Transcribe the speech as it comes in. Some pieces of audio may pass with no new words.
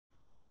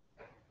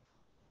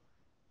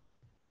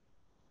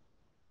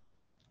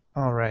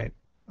All right,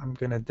 I'm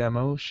going to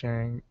demo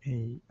sharing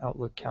a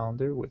Outlook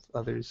calendar with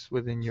others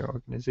within your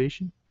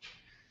organization.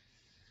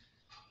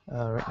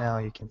 Right now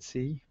you can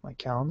see my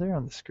calendar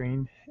on the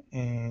screen,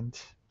 and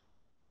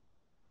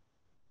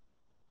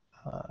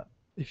uh,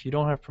 if you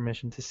don't have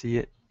permission to see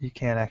it, you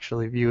can't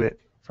actually view it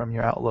from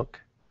your Outlook.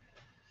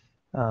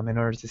 In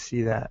order to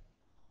see that,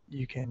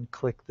 you can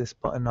click this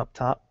button up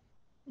top,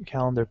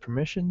 Calendar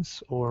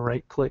Permissions, or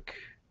right-click,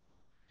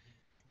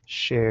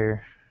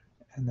 Share,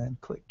 and then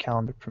click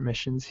Calendar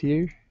Permissions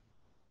here.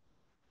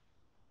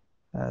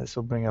 This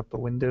will bring up a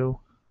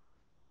window,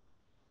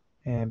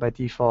 and by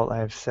default I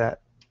have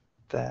set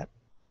that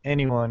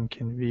anyone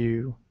can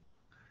view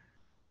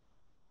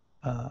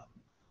uh,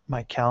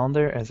 my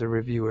calendar as a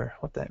reviewer.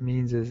 What that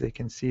means is they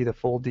can see the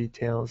full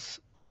details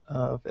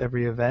of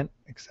every event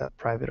except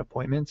private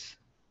appointments.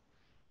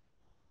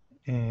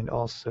 And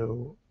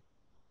also,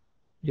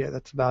 yeah,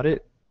 that's about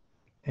it.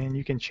 And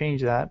you can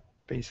change that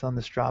based on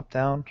this drop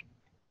down.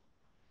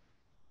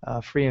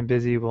 Free and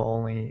busy will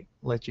only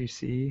let you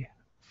see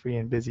free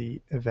and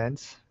busy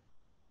events,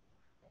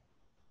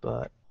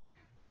 but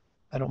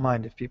I don't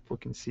mind if people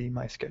can see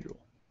my schedule.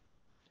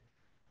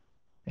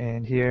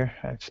 And here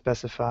I've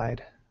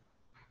specified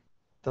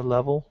the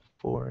level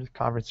for the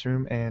conference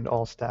room and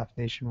all staff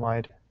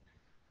nationwide.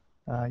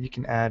 You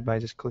can add by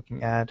just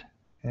clicking add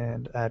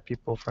and add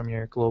people from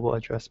your global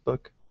address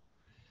book.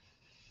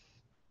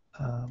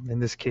 In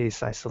this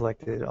case, I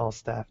selected all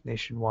staff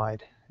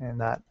nationwide, and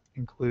that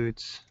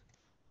includes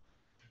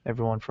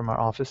everyone from our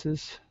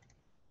offices.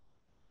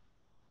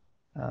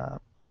 Uh,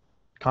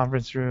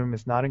 Conference room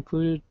is not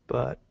included,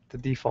 but the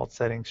default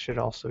settings should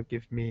also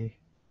give me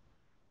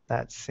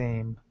that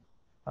same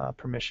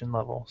permission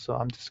level. So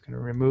I'm just going to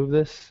remove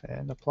this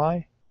and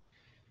apply,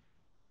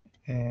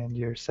 and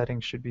your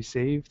settings should be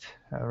saved.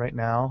 Right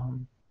now,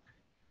 I'm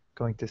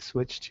going to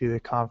switch to the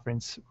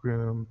conference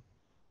room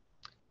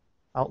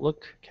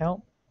Outlook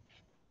account.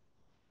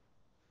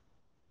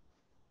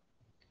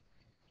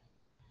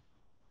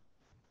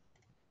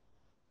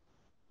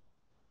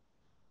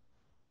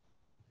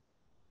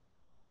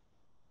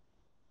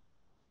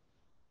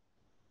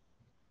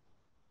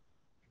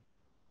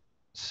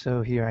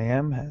 So here I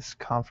am as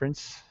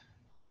conference.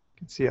 You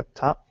can see up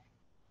top.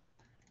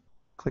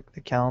 Click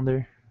the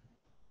calendar.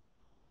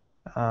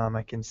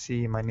 I can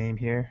see my name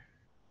here.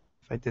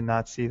 If I did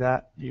not see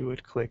that, you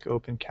would click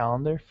open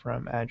calendar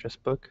from address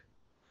book.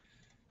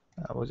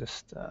 We'll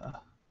just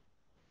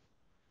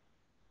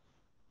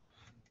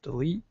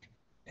delete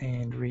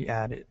and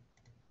re-add it.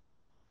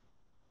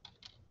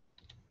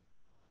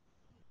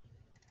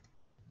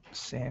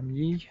 Sam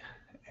Yi,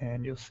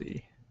 and you'll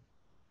see.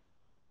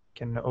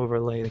 Can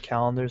overlay the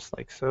calendars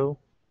like so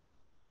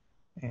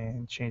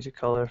and change the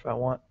color if I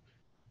want,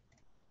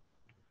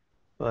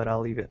 but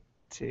I'll leave it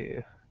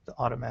to the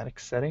automatic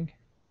setting.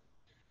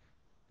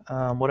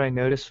 What I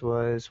noticed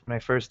was when I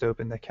first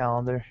opened the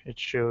calendar, it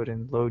showed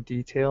in low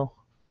detail,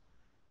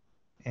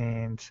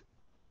 and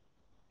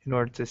in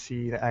order to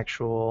see the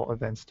actual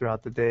events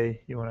throughout the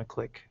day, you want to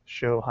click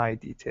show high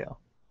detail,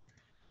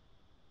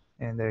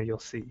 and there you'll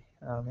see.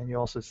 And you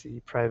also see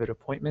private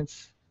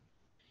appointments,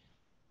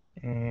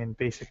 and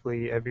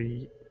basically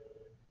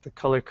the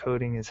color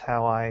coding is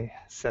how I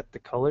set the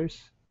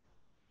colors,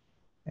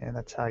 and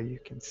that's how you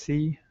can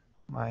see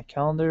my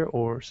calendar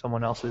or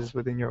someone else's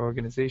within your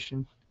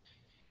organization.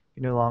 If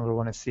you no longer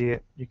want to see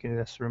it, you can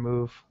just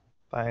remove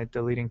by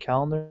deleting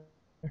calendar,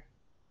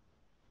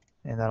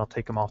 and that'll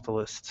take them off the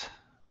list.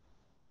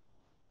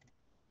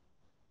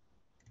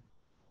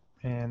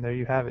 And there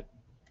you have it.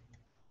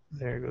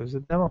 There goes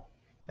the demo.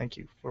 Thank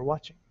you for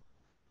watching.